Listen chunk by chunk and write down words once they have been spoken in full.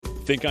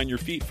Think on your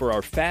feet for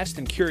our Fast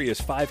and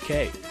Curious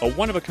 5K, a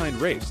one-of-a-kind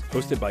race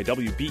hosted by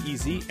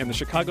WBEZ and the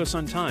Chicago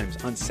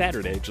Sun-Times on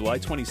Saturday, July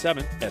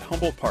 27th at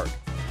Humboldt Park.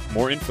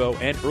 More info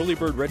and early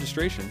bird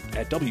registration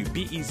at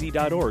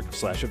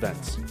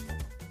wbez.org/events.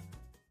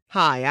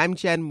 Hi, I'm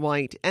Jen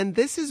White, and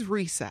this is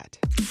Reset.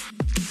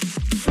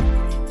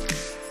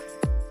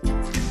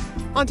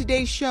 On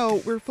today's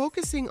show, we're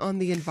focusing on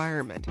the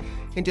environment.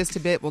 In just a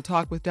bit, we'll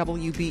talk with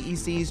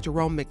WBEZ's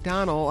Jerome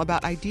McDonnell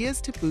about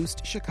ideas to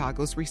boost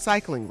Chicago's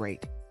recycling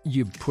rate.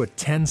 You put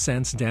 10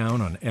 cents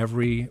down on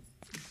every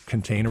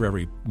container,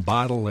 every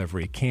bottle,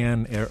 every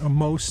can, a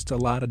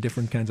lot of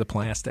different kinds of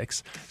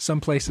plastics.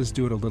 Some places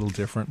do it a little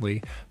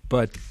differently,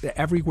 but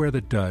everywhere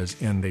that does,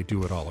 and they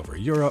do it all over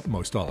Europe,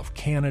 most all of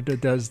Canada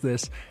does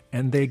this,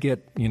 and they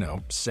get,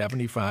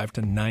 75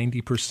 to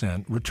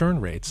 90% return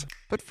rates.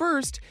 But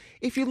first,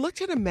 if you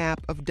looked at a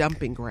map of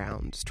dumping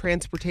grounds,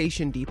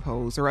 transportation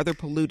depots, or other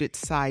polluted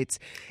sites,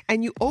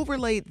 and you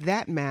overlaid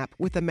that map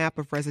with a map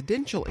of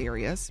residential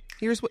areas,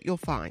 here's what you'll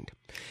find.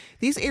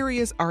 These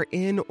areas are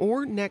in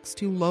or next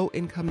to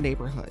low-income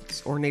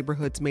neighborhoods, or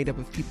neighborhoods made up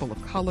of people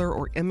of color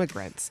or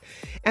immigrants.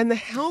 And the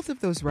health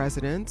of those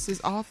residents is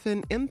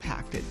often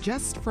impacted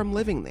just from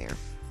living there.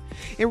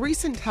 In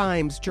recent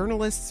times,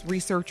 journalists,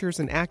 researchers,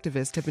 and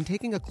activists have been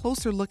taking a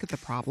closer look at the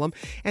problem,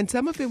 and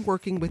some have been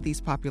working with these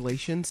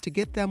populations to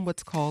get them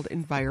what's called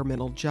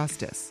environmental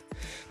justice.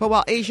 But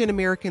while Asian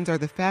Americans are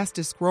the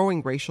fastest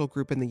growing racial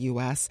group in the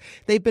U.S.,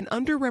 they've been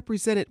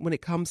underrepresented when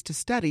it comes to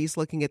studies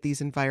looking at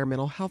these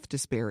environmental health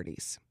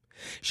disparities.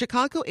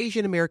 Chicago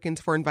Asian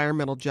Americans for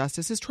Environmental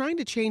Justice is trying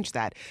to change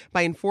that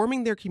by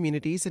informing their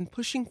communities and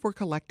pushing for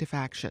collective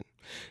action.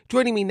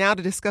 Joining me now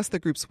to discuss the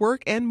group's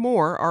work and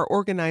more are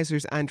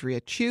organizers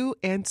Andrea Chu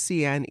and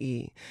Cian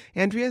Yee.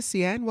 Andrea,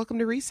 Cian, welcome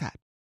to Reset.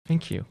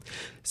 Thank you.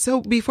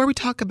 So before we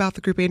talk about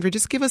the group, Andrea,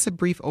 just give us a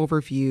brief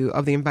overview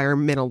of the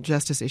environmental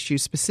justice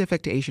issues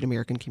specific to Asian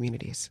American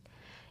communities.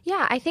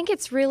 Yeah, I think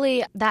it's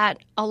really that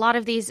a lot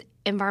of these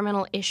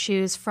environmental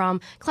issues, from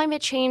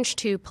climate change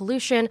to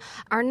pollution,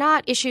 are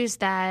not issues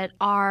that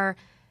are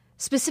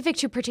specific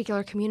to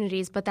particular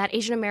communities, but that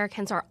Asian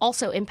Americans are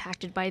also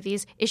impacted by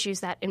these issues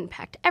that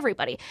impact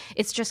everybody.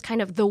 It's just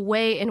kind of the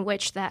way in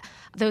which that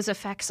those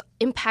effects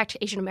impact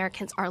Asian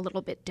Americans are a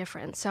little bit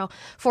different. So,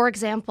 for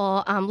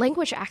example,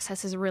 language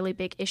access is a really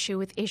big issue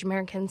with Asian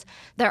Americans.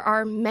 There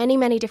are many,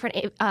 many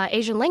different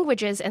Asian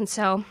languages, and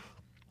so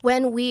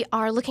when we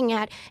are looking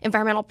at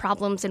environmental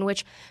problems in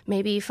which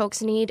maybe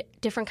folks need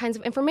different kinds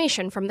of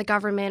information from the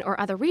government or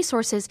other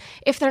resources,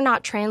 if they're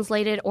not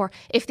translated or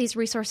if these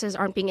resources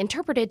aren't being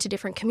interpreted to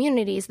different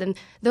communities, then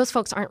those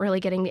folks aren't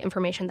really getting the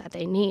information that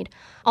they need.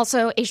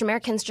 Also, Asian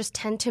Americans just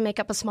tend to make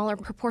up a smaller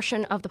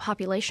proportion of the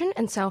population,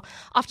 and so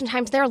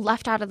oftentimes they're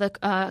left out of the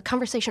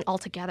conversation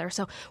altogether.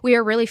 So we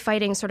are really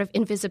fighting sort of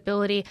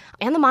invisibility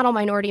and the model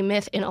minority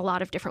myth in a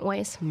lot of different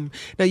ways.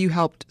 Now, you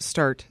helped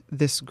start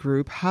this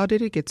group. How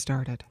did it get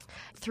started?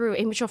 Through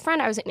a mutual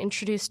friend, I was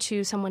introduced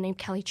to someone named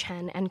Kelly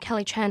Chen. And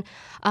Kelly Chen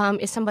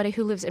is somebody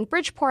who lives in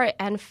Bridgeport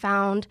and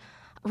found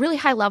really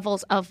high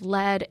levels of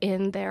lead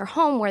in their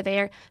home where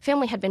their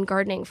family had been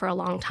gardening for a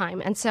long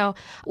time. And so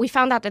we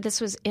found out that this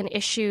was an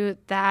issue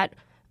that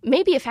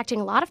may be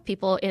affecting a lot of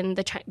people in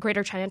the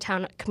greater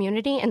Chinatown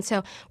community. And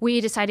so we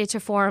decided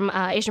to form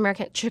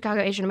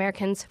Chicago Asian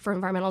Americans for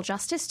Environmental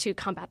Justice to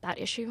combat that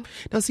issue.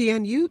 Now,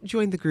 Cian, you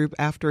joined the group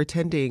after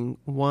attending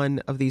one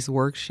of these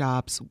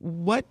workshops.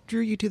 What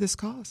drew you to this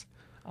cause?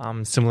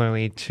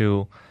 Similarly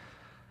to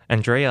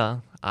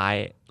Andrea,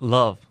 I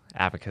love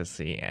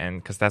advocacy,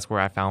 and because that's where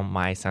I found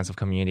my sense of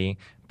community.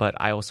 But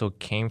I also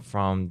came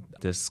from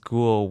this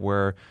school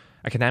where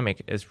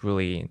academic is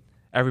really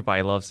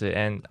everybody loves it,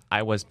 and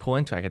I was pulled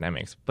into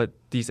academics, but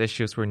these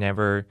issues were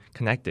never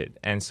connected.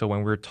 And so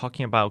when we were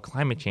talking about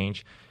climate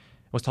change,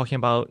 I was talking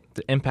about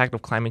the impact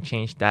of climate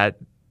change that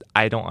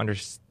I don't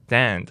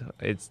understand.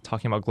 It's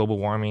talking about global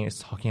warming. It's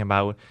talking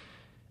about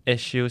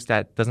issues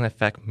that doesn't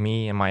affect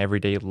me in my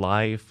everyday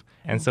life.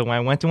 And so when I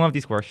went to one of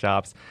these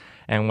workshops,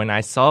 and when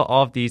I saw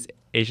all of these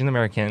Asian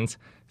Americans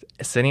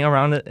sitting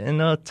around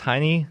in a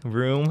tiny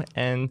room,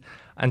 and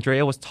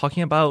Andrea was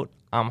talking about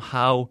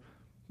how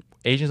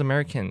Asian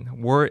American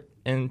were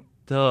in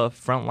the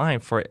front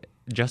line for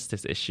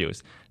justice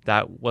issues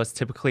that was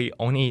typically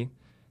only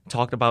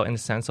talked about in the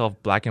sense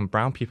of black and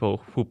brown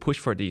people who push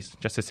for these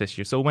justice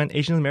issues. So when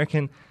Asian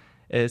American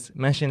is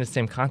mentioned in the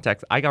same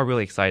context, I got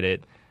really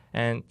excited.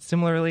 And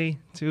similarly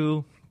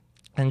to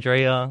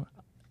Andrea,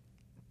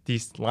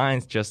 these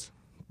lines just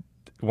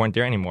weren't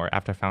there anymore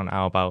after I found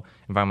out about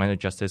environmental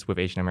justice with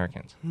Asian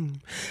Americans.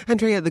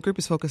 Andrea, the group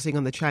is focusing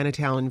on the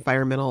Chinatown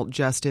Environmental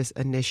Justice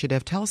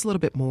Initiative. Tell us a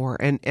little bit more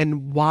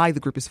and why the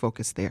group is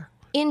focused there.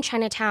 In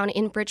Chinatown,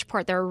 in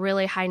Bridgeport, there are a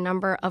really high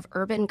number of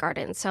urban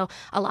gardens. So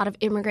a lot of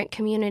immigrant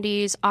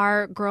communities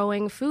are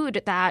growing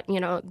food that,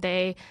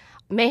 they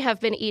may have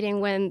been eating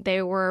when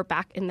they were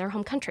back in their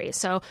home country.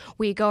 So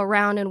we go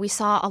around and we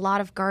saw a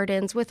lot of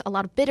gardens with a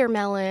lot of bitter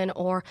melon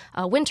or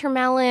winter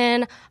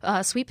melon,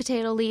 sweet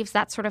potato leaves,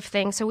 that sort of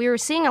thing. So we were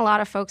seeing a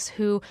lot of folks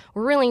who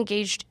were really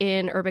engaged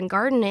in urban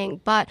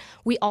gardening, but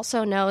we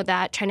also know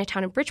that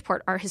Chinatown and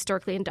Bridgeport are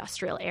historically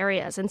industrial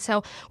areas. And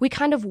so we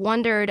kind of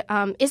wondered,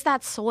 is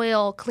that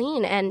soil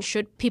clean and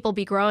should people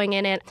be growing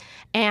in it?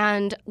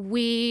 And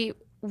we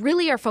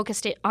really are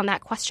focused on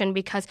that question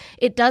because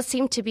it does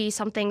seem to be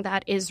something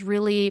that is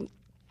really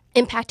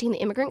impacting the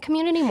immigrant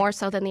community more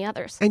so than the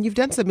others. And you've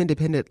done some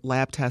independent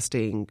lab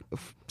testing,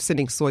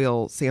 sending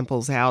soil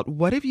samples out.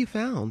 What have you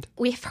found?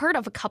 We've heard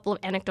of a couple of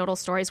anecdotal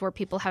stories where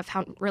people have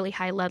found really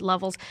high lead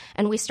levels,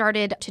 and we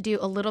started to do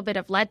a little bit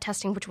of lead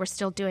testing, which we're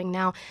still doing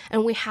now,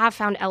 and we have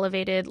found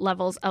elevated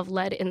levels of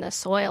lead in the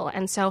soil.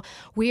 And so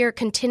we are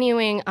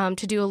continuing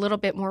to do a little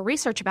bit more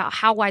research about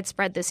how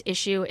widespread this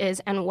issue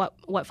is and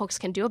what folks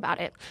can do about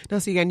it. Now,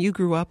 see, again, you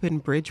grew up in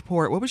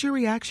Bridgeport. What was your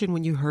reaction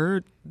when you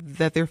heard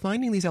that they're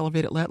finding these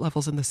elevated lead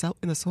levels in the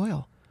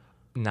soil?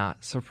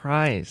 Not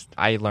surprised.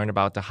 I learned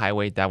about the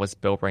highway that was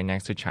built right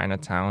next to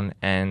Chinatown,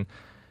 and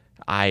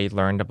I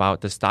learned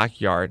about the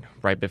stockyard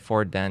right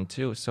before then,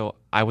 too. So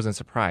I wasn't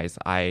surprised.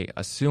 I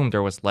assumed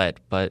there was lead,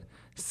 but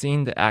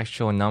seeing the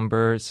actual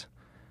numbers,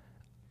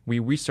 we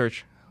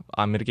researched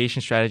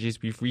mitigation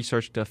strategies, we've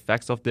researched the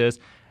effects of this,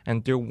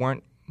 and there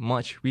weren't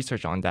much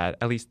research on that,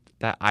 at least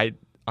that I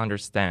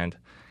understand.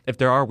 If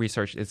there are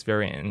research, it's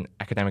very in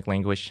academic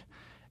language.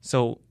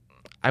 So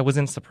I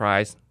wasn't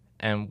surprised.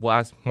 And what I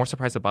was more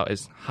surprised about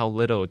is how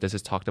little this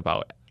is talked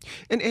about.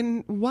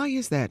 And why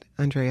is that,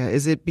 Andrea?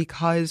 Is it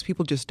because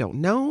people just don't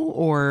know,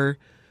 or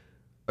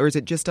is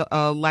it just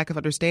a lack of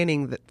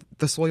understanding that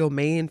the soil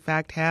may, in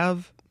fact,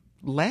 have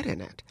lead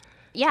in it?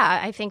 Yeah,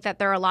 I think that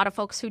there are a lot of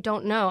folks who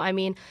don't know. I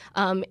mean,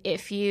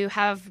 if you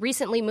have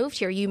recently moved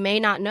here, you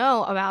may not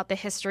know about the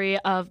history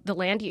of the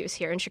land use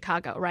here in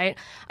Chicago, right?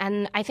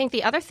 And I think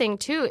the other thing,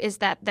 too, is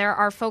that there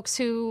are folks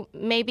who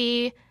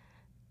maybe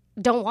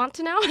don't want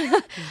to know.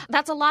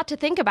 That's a lot to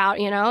think about,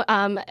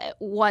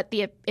 what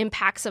the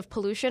impacts of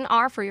pollution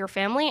are for your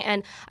family.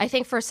 And I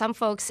think for some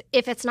folks,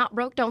 if it's not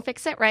broke, don't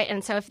fix it, right?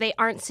 And so if they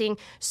aren't seeing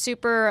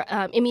super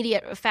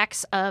immediate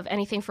effects of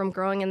anything from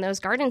growing in those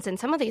gardens, and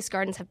some of these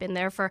gardens have been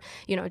there for,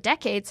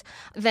 decades,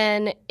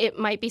 then it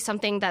might be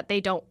something that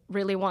they don't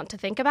really want to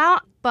think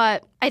about.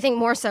 But I think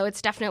more so,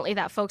 it's definitely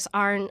that folks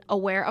aren't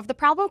aware of the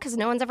problem because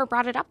no one's ever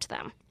brought it up to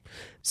them.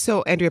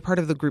 So, Andrea, part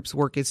of the group's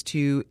work is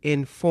to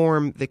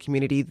inform the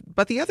community,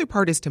 but the other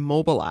part is to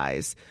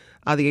mobilize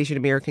the Asian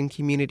American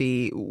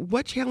community.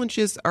 What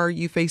challenges are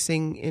you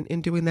facing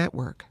in doing that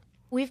work?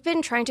 We've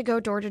been trying to go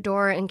door to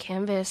door and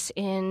canvass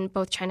in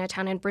both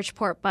Chinatown and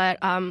Bridgeport, but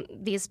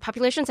these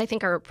populations, I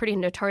think, are pretty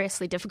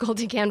notoriously difficult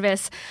to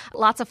canvass.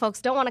 Lots of folks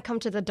don't want to come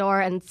to the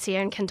door, and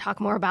Cian can talk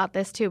more about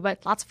this too,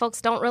 but lots of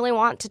folks don't really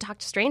want to talk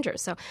to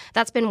strangers. So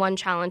that's been one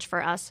challenge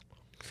for us.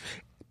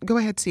 Go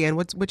ahead, Cian.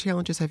 What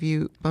challenges have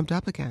you bumped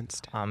up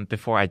against?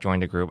 Before I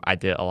joined the group, I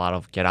did a lot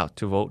of get out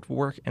to vote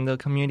work in the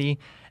community,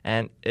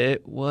 and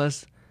it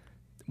was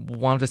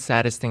one of the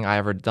saddest things I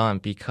ever done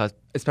because,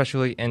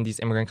 especially in these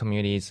immigrant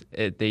communities,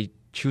 they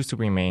choose to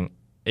remain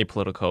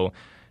apolitical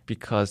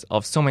because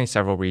of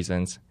several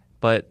reasons.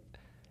 But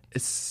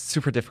it's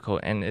super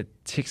difficult, and it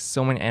takes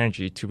so much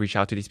energy to reach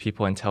out to these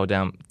people and tell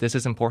them this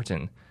is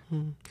important.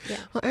 Yeah.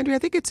 Well, Andrea, I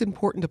think it's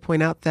important to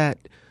point out that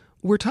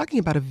we're talking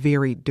about a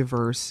very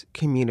diverse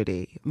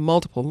community,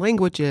 multiple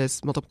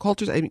languages, multiple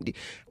cultures. I mean,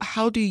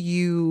 how do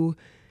you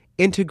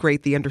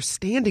integrate the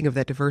understanding of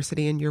that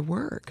diversity in your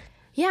work?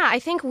 Yeah, I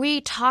think we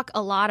talk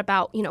a lot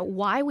about,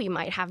 why we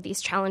might have these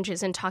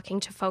challenges in talking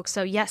to folks.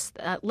 So yes,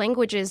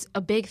 language is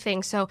a big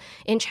thing. So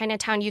in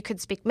Chinatown, you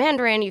could speak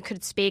Mandarin, you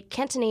could speak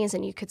Cantonese,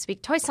 and you could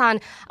speak Toisan.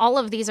 All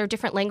of these are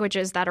different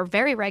languages that are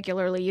very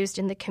regularly used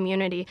in the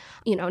community.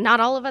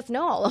 Not all of us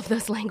know all of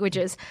those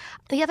languages.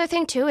 The other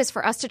thing, too, is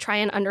for us to try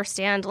and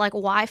understand,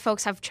 why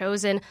folks have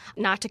chosen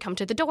not to come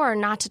to the door,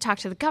 not to talk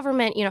to the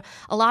government.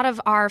 A lot of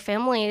our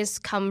families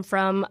come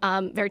from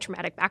very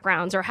traumatic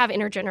backgrounds or have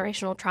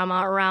intergenerational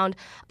trauma around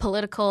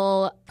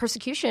political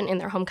persecution in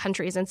their home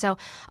countries. And so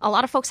a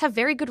lot of folks have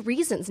very good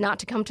reasons not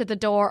to come to the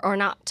door or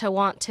not to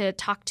want to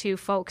talk to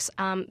folks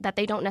that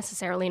they don't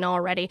necessarily know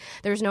already.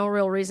 There's no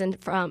real reason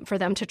for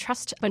them to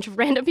trust a bunch of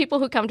random people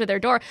who come to their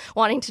door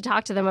wanting to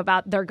talk to them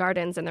about their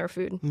gardens and their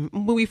food.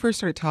 When we first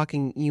started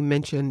talking, you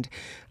mentioned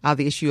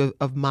the issue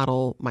of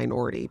model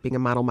minority, being a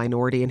model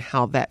minority, and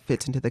how that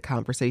fits into the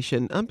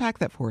conversation. Unpack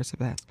that for us a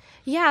bit.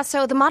 Yeah,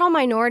 so the model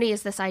minority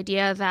is this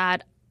idea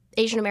that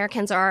Asian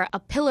Americans are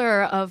a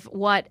pillar of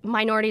what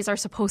minorities are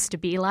supposed to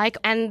be like.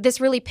 And this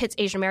really pits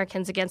Asian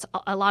Americans against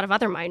a lot of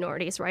other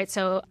minorities, right?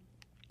 So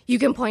you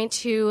can point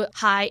to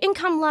high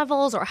income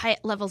levels or high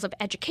levels of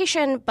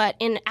education, but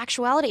in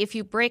actuality, if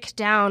you break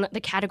down the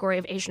category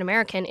of Asian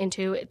American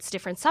into its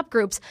different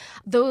subgroups,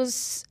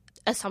 those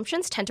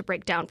assumptions tend to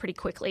break down pretty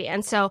quickly.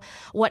 And so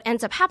what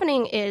ends up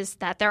happening is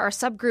that there are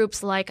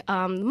subgroups like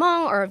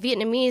Hmong or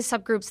Vietnamese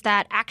subgroups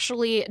that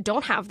actually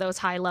don't have those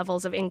high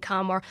levels of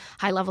income or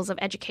high levels of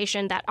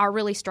education that are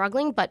really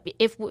struggling. But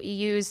if we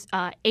use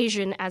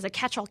Asian as a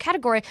catch-all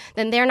category,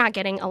 then they're not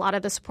getting a lot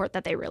of the support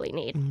that they really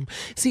need.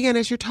 Sian,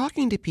 as you're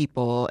talking to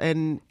people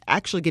and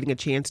actually getting a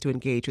chance to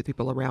engage with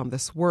people around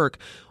this work,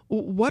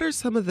 what are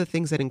some of the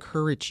things that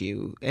encourage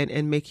you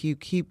and make you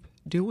keep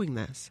doing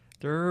this?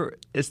 There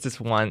is this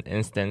one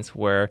instance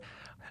where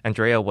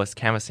Andrea was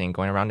canvassing,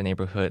 going around the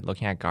neighborhood,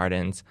 looking at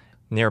gardens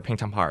near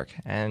Pington Park.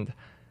 And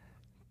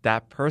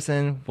that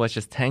person was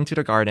just tending to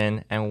the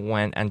garden. And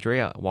when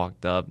Andrea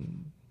walked up,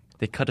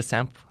 they cut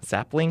a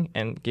sapling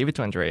and gave it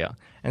to Andrea.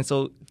 And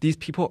so these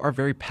people are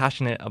very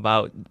passionate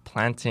about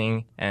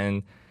planting.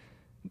 And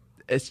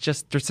it's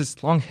just, there's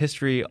this long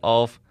history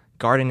of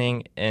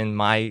gardening in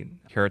my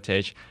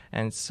heritage.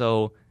 And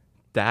so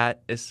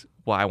that is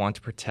what I want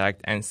to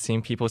protect, and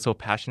seeing people so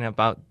passionate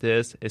about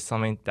this is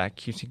something that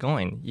keeps you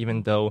going,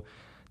 even though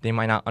they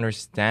might not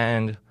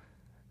understand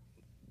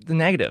the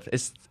negative.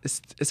 It's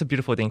a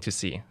beautiful thing to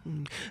see.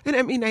 And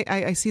I mean,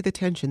 I see the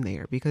tension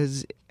there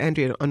because,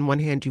 Andrea, on one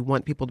hand, you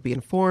want people to be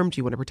informed,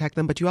 you want to protect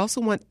them, but you also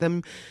want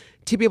them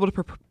to be able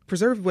to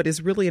preserve what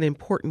is really an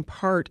important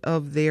part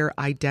of their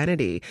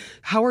identity.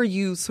 How are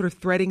you sort of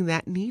threading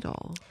that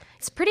needle?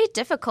 It's pretty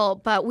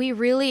difficult, but we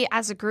really,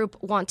 as a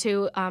group, want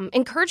to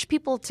encourage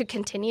people to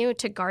continue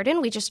to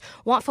garden. We just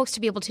want folks to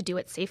be able to do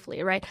it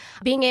safely, right?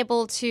 Being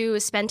able to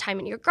spend time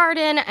in your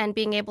garden and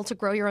being able to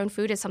grow your own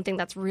food is something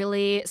that's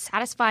really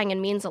satisfying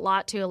and means a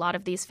lot to a lot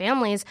of these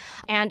families.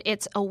 And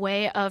it's a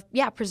way of,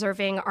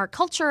 preserving our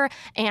culture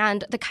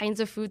and the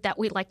kinds of food that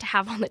we like to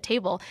have on the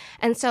table.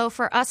 And so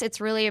for us, it's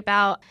really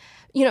about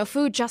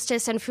food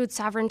justice and food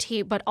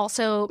sovereignty, but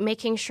also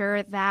making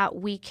sure that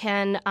we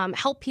can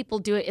help people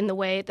do it in the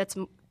way that's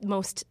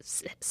most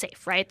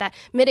safe, right? That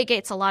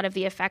mitigates a lot of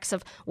the effects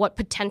of what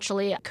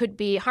potentially could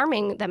be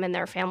harming them and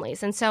their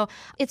families. And so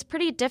it's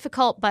pretty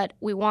difficult, but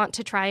we want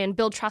to try and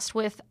build trust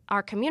with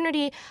our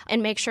community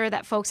and make sure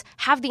that folks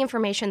have the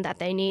information that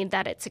they need,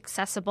 that it's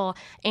accessible,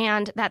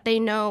 and that they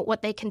know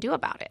what they can do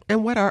about it.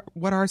 And what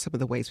are some of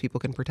the ways people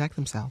can protect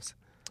themselves?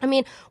 I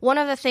mean, one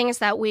of the things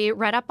that we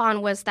read up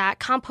on was that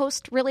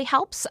compost really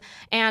helps,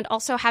 and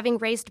also having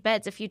raised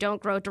beds if you don't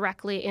grow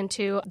directly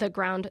into the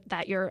ground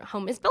that your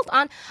home is built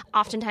on.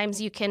 Oftentimes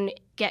you can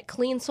get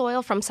clean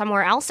soil from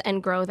somewhere else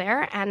and grow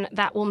there, and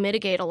that will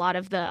mitigate a lot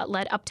of the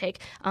lead uptake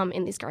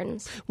in these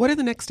gardens. What are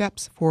the next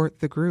steps for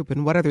the group,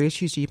 and what other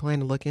issues do you plan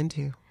to look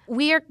into?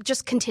 We are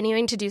just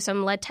continuing to do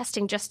some lead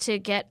testing just to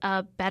get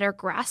a better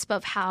grasp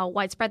of how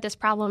widespread this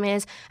problem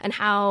is and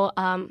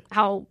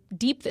how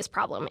deep this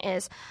problem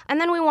is.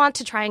 And then we want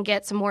to try and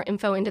get some more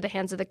info into the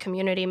hands of the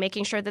community,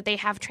 making sure that they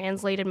have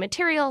translated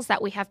materials,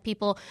 that we have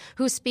people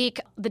who speak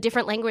the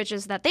different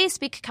languages that they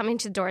speak coming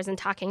to doors and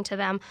talking to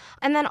them.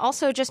 And then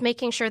also just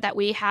making sure that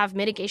we have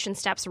mitigation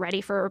steps ready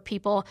for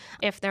people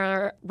if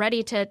they're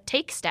ready to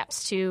take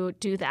steps to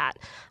do that.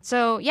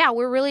 So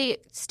we're really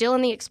still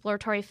in the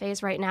exploratory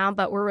phase right now,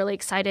 but we're really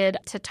excited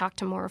to talk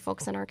to more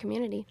folks in our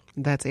community.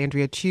 That's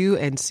Andrea Chu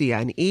and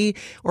Sian Yi,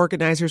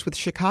 organizers with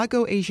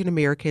Chicago Asian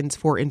Americans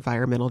for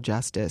Environmental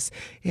Justice.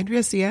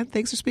 Andrea, Sian,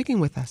 thanks for speaking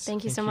with us.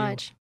 Thank you so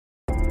much.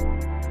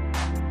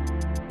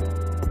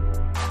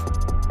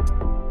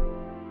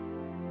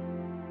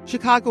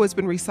 Chicago has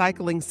been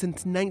recycling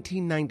since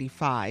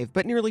 1995,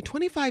 but nearly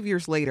 25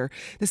 years later,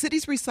 the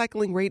city's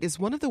recycling rate is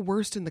one of the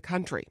worst in the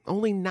country.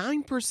 Only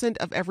 9%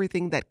 of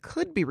everything that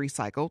could be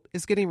recycled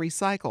is getting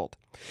recycled.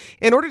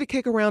 In order to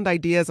kick around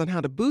ideas on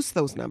how to boost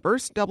those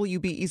numbers,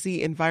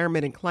 WBEZ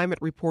environment and climate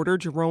reporter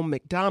Jerome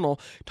McDonnell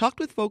talked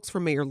with folks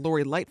from Mayor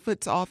Lori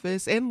Lightfoot's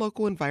office and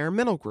local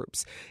environmental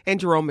groups. And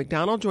Jerome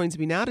McDonnell joins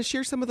me now to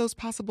share some of those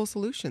possible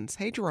solutions.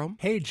 Hey, Jerome.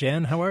 Hey,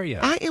 Jen. How are you?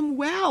 I am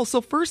well. So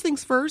first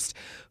things first,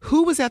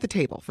 who was at the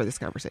table for this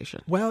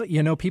conversation? Well,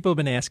 people have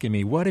been asking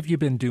me, what have you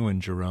been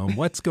doing, Jerome?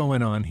 What's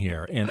going on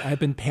here? And I've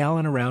been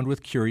palling around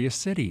with Curious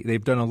City.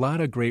 They've done a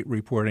lot of great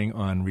reporting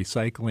on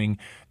recycling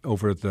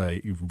over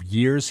the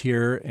years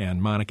here,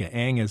 and Monica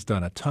Ang has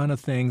done a ton of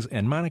things.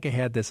 And Monica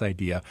had this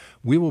idea: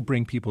 we will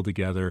bring people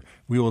together,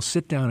 we will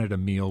sit down at a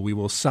meal, we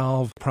will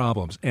solve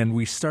problems. And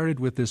we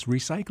started with this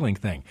recycling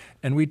thing.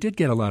 And we did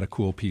get a lot of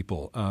cool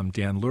people.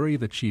 Dan Lurie,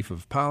 the chief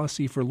of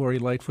policy for Lori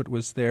Lightfoot,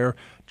 was there.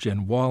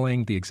 Jen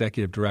Walling, the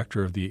executive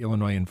director of the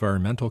Illinois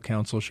Environmental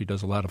Council. She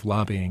does a lot of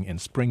lobbying in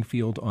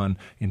Springfield on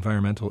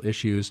environmental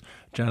issues.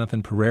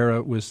 Jonathan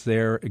Pereira was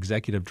there,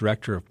 executive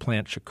director of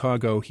Plant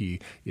Chicago.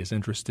 He is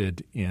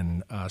interested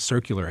in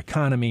circular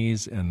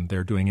economies, and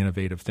they're doing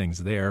innovative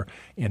things there.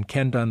 And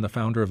Ken Dunn, the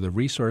founder of the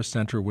Resource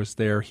Center, was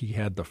there. He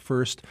had the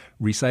first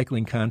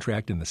recycling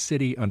contract in the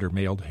city under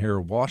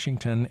Mayor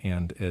Washington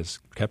and has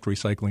kept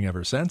recycling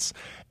ever since.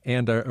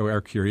 and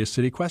our Curious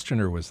City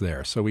questioner was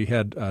there. So we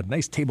had a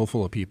nice table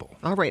full of people.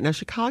 All right. Now,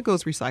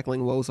 Chicago's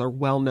recycling woes are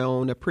well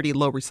known, a pretty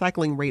low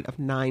recycling rate of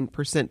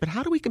 9%. But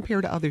how do we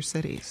compare to other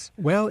cities?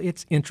 Well,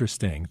 it's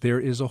interesting. There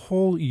is a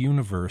whole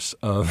universe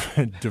of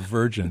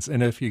divergence.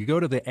 And if you go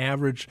to the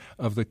average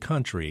of the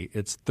country,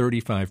 it's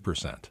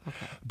 35%. Okay.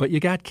 But you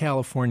got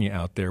California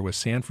out there with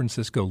San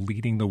Francisco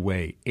leading the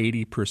way,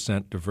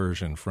 80%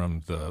 diversion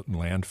from the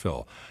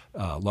landfill.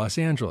 Los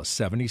Angeles,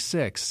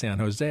 76, San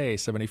Jose,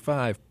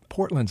 75,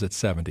 Portland's at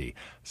 70,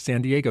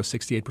 San Diego,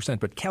 68%.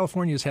 But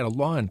California's had a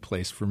law in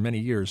place for many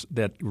years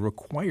that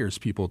requires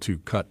people to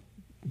cut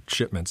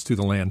shipments to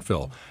the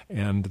landfill,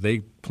 and they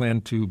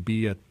plan to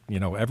be at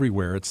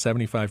everywhere at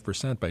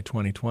 75% by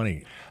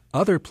 2020.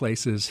 Other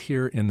places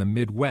here in the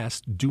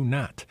Midwest do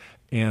not.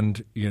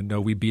 And,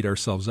 we beat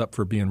ourselves up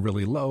for being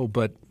really low,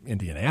 but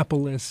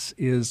Indianapolis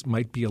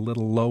might be a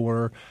little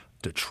lower.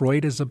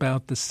 Detroit is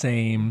about the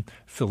same.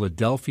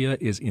 Philadelphia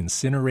is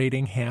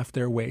incinerating half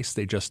their waste.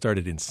 They just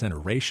started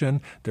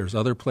incineration. There's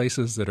other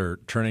places that are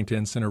turning to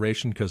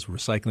incineration because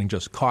recycling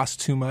just costs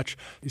too much.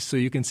 So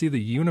you can see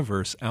the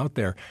universe out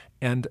there.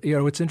 And,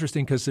 it's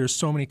interesting because there's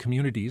so many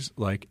communities,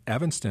 like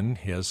Evanston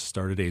has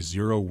started a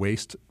zero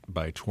waste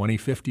by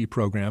 2050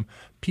 program.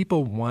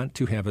 People want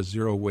to have a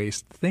zero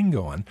waste thing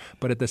going,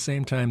 but at the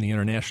same time, the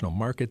international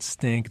markets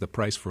stink. The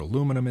price for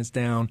aluminum is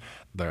down.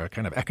 The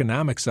kind of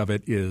economics of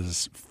it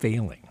is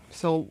failing.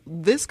 So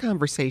this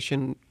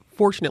conversation,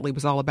 fortunately,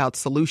 was all about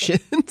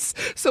solutions.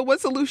 So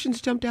what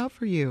solutions jumped out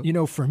for you?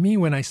 For me,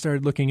 when I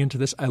started looking into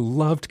this, I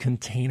loved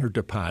container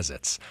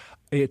deposits.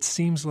 It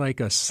seems like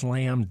a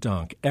slam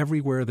dunk.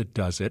 Everywhere that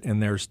does it, and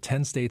there's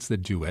 10 states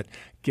that do it,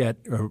 get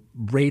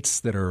rates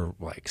that are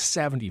like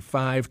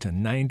 75 to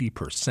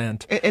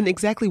 90%. And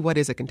exactly what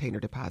is a container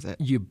deposit?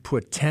 You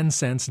put 10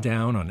 cents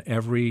down on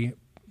every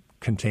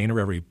container,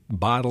 every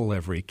bottle,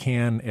 every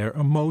can,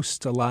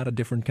 a lot of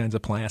different kinds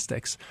of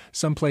plastics.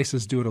 Some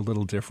places do it a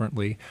little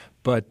differently,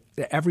 but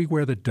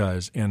everywhere that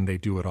does, and they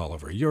do it all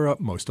over Europe,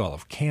 most all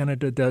of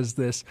Canada does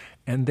this,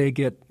 and they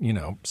get,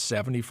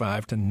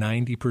 75 to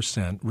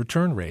 90%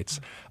 return rates.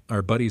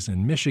 Our buddies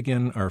in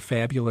Michigan are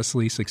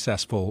fabulously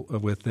successful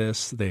with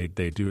this. They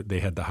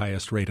had the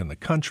highest rate in the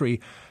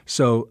country.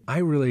 So I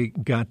really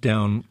got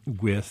down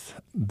with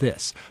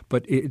this.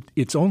 But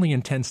it's only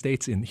in 10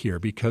 states in here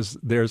because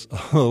there's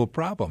a little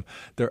problem.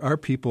 There are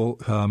people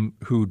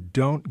who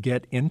don't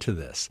get into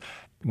this.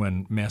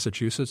 When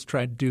Massachusetts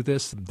tried to do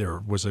this, there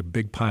was a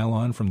big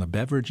pile-on from the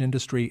beverage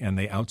industry, and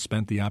they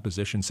outspent the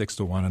opposition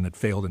 6-1, and it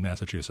failed in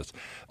Massachusetts.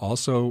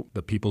 Also,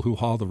 the people who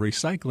haul the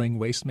recycling,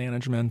 Waste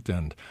Management,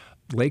 and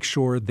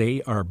Lakeshore,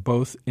 they are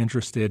both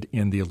interested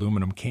in the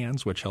aluminum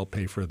cans, which help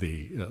pay for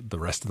the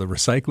rest of the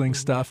recycling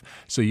stuff.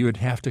 So you would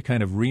have to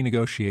kind of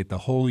renegotiate the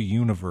whole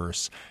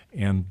universe,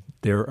 and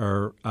there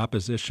are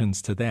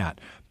oppositions to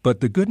that. But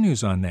the good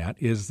news on that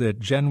is that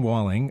Jen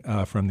Walling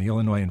from the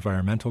Illinois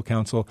Environmental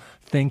Council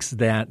thinks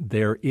that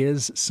there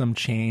is some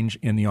change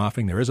in the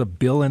offing. There is a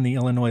bill in the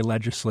Illinois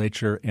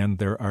legislature, and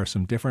there are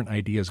some different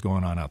ideas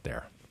going on out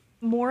there.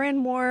 More and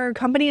more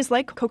companies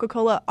like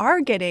Coca-Cola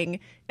are getting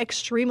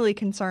extremely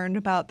concerned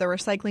about the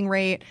recycling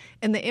rate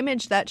and the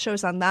image that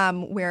shows on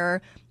them,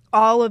 where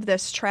all of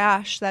this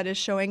trash that is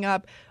showing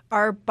up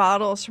are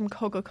bottles from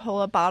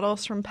Coca-Cola,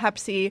 bottles from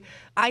Pepsi.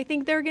 I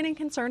think they're getting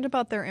concerned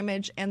about their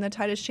image, and the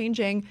tide is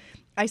changing.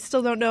 I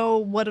still don't know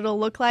what it'll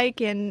look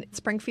like in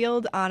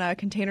Springfield on a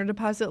container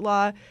deposit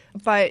law,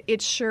 but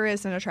it sure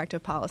is an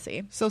attractive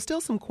policy. So still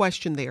some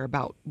question there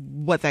about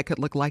what that could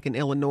look like in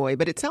Illinois,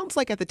 but it sounds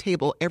like at the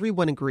table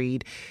everyone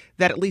agreed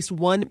that at least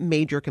one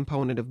major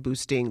component of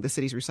boosting the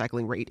city's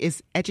recycling rate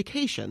is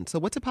education. So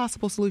what's a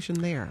possible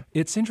solution there?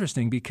 It's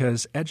interesting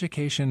because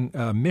education,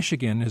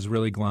 Michigan has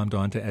really glommed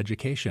onto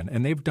education,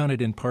 and they've done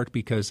it in part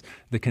because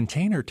the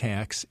container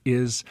tax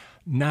is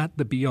not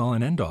the be-all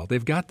and end-all.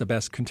 They've got the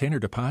best container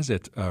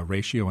deposit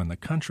ratio in the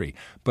country,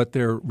 but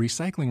their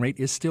recycling rate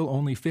is still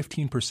only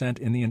 15%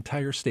 in the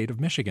entire state of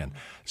Michigan.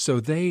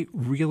 So they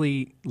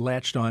really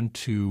latched on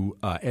to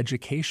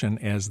education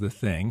as the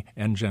thing,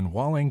 and Jen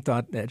Walling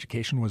thought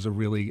education was a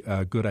really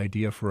good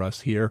idea for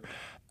us here.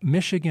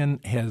 Michigan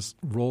has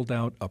rolled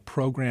out a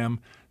program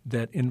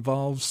that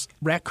involves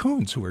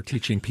raccoons who are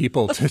teaching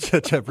people to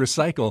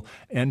recycle,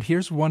 and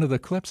here's one of the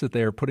clips that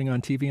they're putting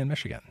on TV in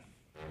Michigan.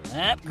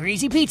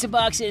 Greasy pizza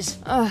boxes.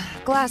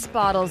 Glass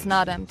bottles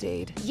not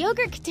emptied.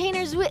 Yogurt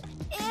containers with...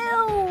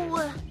 Ew!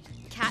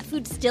 Cat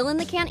food still in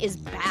the can is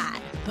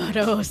bad. But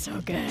oh, so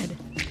good.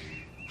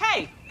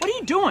 Hey, what are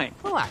you doing?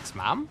 Relax,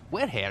 Mom.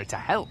 We're here to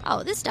help.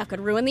 Oh, this stuff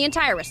could ruin the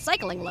entire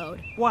recycling load.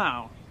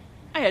 Wow.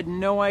 I had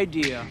no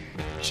idea.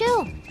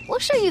 Chill. We'll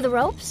show you the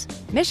ropes.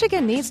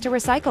 Michigan needs to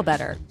recycle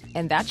better,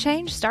 and that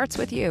change starts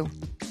with you.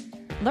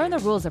 Learn the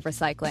rules of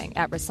recycling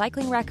at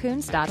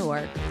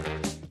recyclingraccoons.org.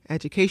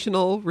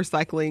 Educational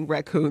recycling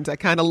raccoons. I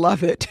kind of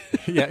love it.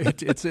 Yeah,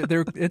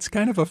 it's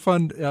kind of a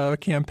fun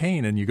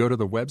campaign. And you go to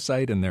the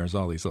website, and there's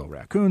all these little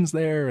raccoons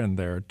there, and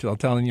they're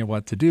telling you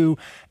what to do.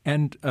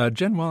 And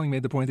Jen Walling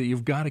made the point that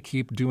you've got to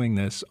keep doing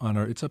this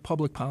it's a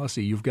public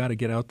policy. You've got to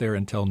get out there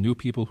and tell new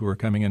people who are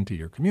coming into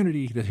your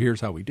community that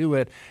here's how we do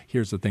it,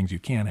 here's the things you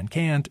can and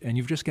can't, and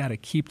you've just got to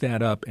keep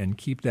that up and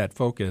keep that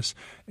focus,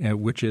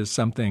 which is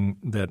something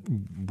that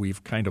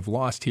we've kind of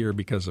lost here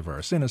because of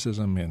our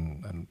cynicism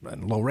and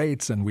low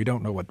rates, and we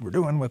don't know what we're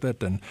doing with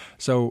it. And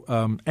so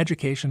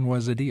education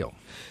was a deal.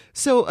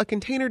 So a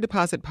container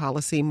deposit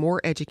policy, more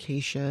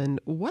education.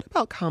 What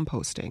about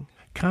composting?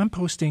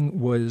 Composting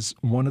was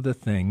one of the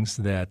things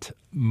that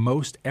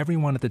most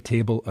everyone at the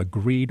table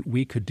agreed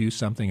we could do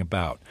something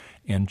about.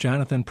 And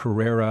Jonathan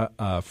Pereira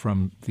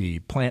from the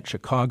Plant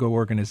Chicago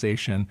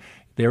organization,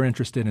 they're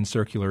interested in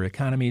circular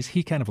economies.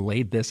 He kind of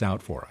laid this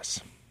out for us.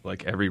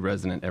 Like every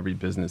resident, every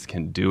business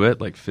can do it,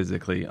 like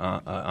physically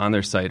on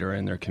their site or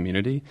in their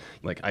community.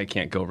 Like I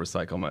can't go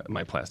recycle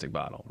my plastic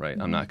bottle, right?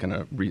 I'm not going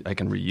to I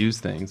can reuse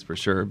things for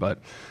sure, but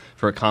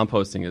for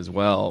composting as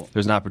well,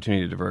 there's an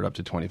opportunity to divert up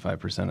to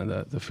 25%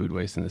 of the food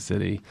waste in the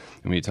city.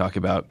 And when you talk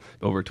about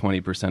over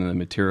 20% of the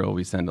material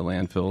we send to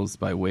landfills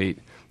by weight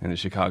in the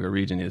Chicago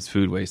region is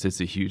food waste, it's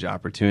a huge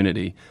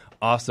opportunity.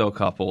 Also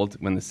coupled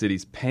when the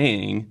city's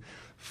paying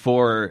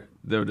for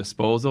the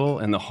disposal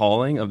and the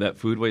hauling of that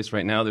food waste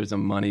right now, there's a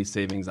money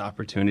savings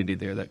opportunity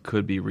there that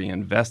could be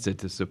reinvested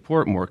to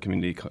support more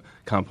community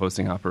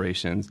composting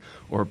operations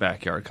or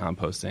backyard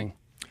composting.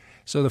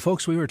 So the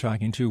folks we were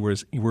talking to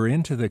were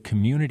into the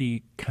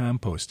community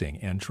composting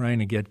and trying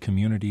to get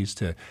communities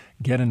to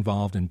get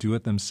involved and do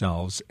it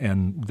themselves.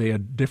 And they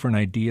had different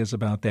ideas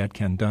about that.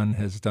 Ken Dunn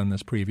has done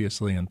this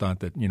previously and thought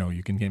that,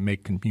 you can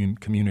make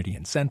community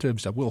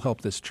incentives that will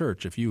help this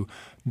church if you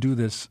do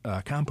this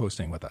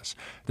composting with us.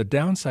 The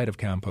downside of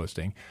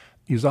composting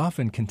is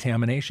often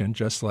contamination,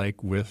 just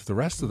like with the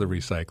rest of the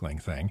recycling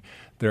thing.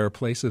 There are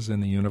places in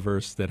the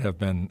universe that have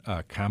been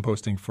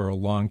composting for a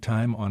long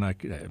time on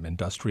an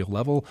industrial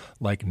level,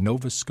 like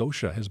Nova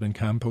Scotia has been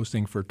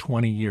composting for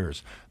 20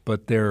 years.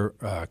 But their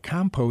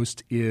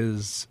compost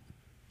is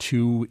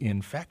too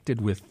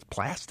infected with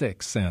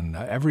plastics and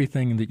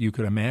everything that you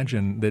could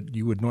imagine that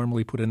you would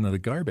normally put into the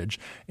garbage,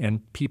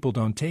 and people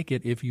don't take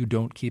it if you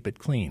don't keep it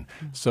clean.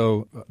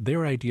 So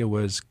their idea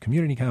was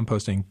community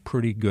composting,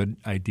 pretty good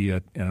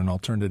idea and an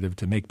alternative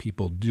to make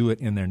people do it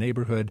in their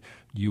neighborhood.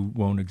 You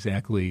won't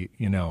exactly,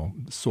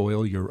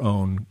 soil your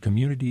own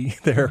community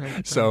there.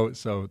 Right. So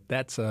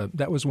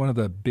that was one of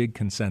the big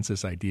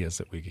consensus ideas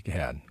that we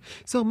had.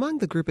 So among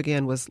the group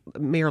again was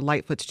Mayor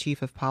Lightfoot's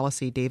chief of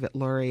policy, David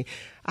Lurie.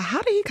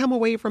 How did he come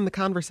away from the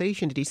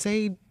conversation? Did he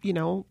say,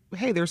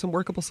 hey, there's some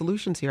workable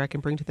solutions here I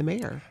can bring to the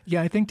mayor?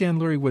 Yeah, I think Dan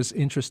Lurie was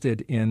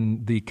interested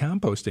in the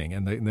composting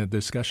and the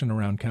discussion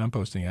around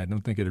composting. I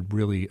don't think it had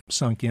really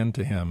sunk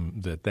into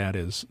him that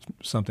is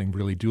something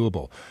really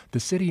doable. The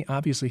city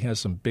obviously has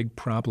some big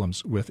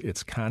problems with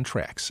its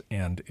contracts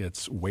and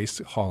its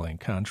waste hauling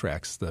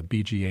contracts. The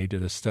BGA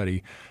did a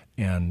study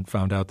and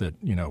found out that,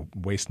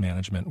 waste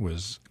management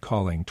was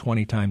calling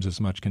 20 times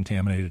as much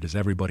contaminated as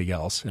everybody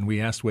else. And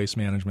we asked waste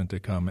management to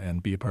come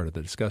and be a part of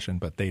the discussion,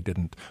 but they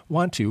didn't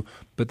want to.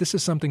 But this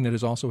is something that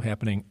is also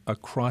happening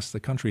across the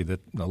country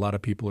that a lot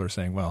of people are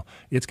saying, well,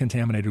 it's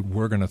contaminated,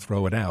 we're going to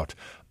throw it out.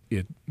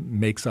 It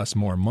makes us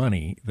more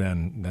money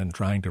than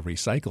trying to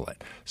recycle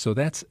it. So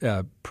that's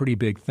a pretty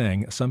big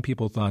thing. Some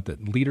people thought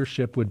that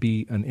leadership would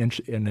be an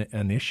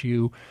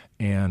issue,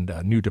 and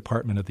a new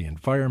Department of the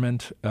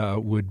Environment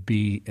would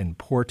be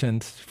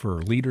important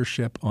for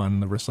leadership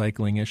on the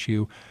recycling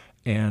issue.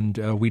 And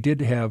we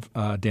did have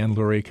Dan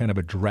Lurie kind of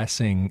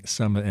addressing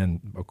some,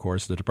 and of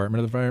course the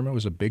Department of the Environment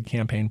was a big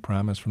campaign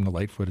promise from the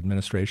Lightfoot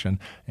administration.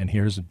 And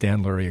here's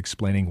Dan Lurie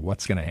explaining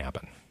what's going to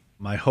happen.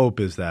 My hope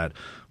is that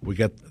we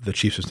get the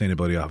Chief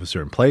Sustainability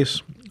Officer in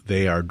place.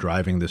 They are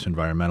driving this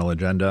environmental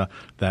agenda.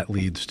 That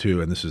leads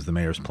to, and this is the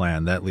mayor's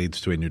plan, that leads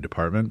to a new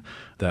department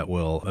that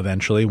will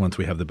eventually, once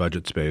we have the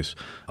budget space,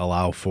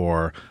 allow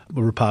for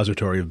a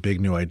repository of big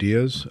new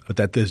ideas, but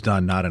that is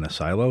done not in a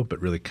silo, but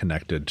really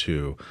connected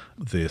to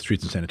the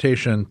streets and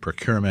sanitation,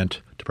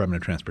 procurement, Department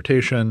of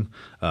Transportation,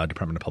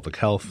 Department of Public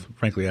Health,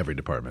 frankly, every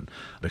department,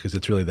 because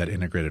it's really that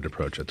integrated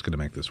approach that's going to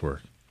make this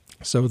work.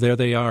 So there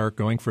they are,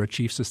 going for a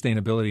chief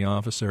sustainability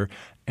officer,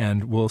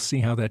 and we'll see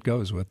how that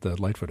goes with the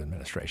Lightfoot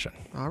administration.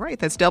 All right.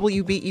 That's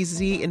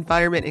WBEZ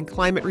Environment and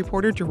Climate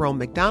reporter Jerome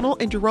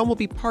McDonnell. And Jerome will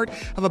be part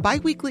of a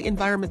biweekly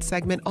environment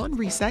segment on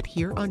Reset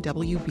here on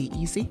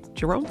WBEZ.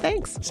 Jerome,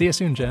 thanks. See you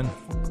soon, Jen.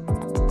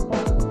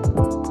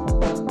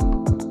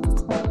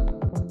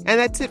 And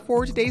that's it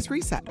for today's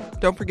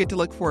Reset. Don't forget to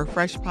look for a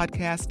fresh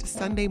podcast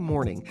Sunday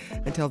morning.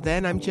 Until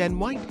then, I'm Jen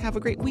White. Have a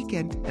great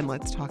weekend, and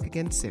let's talk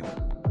again soon.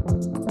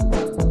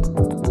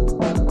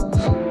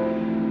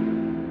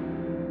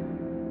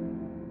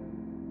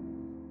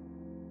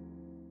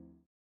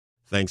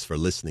 Thanks for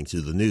listening to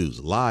the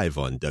news live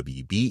on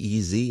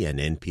WBEZ and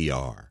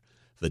NPR.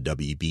 The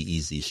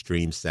WBEZ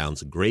stream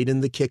sounds great in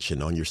the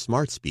kitchen on your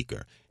smart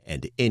speaker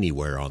and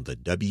anywhere on the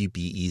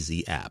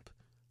WBEZ app.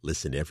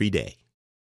 Listen every day.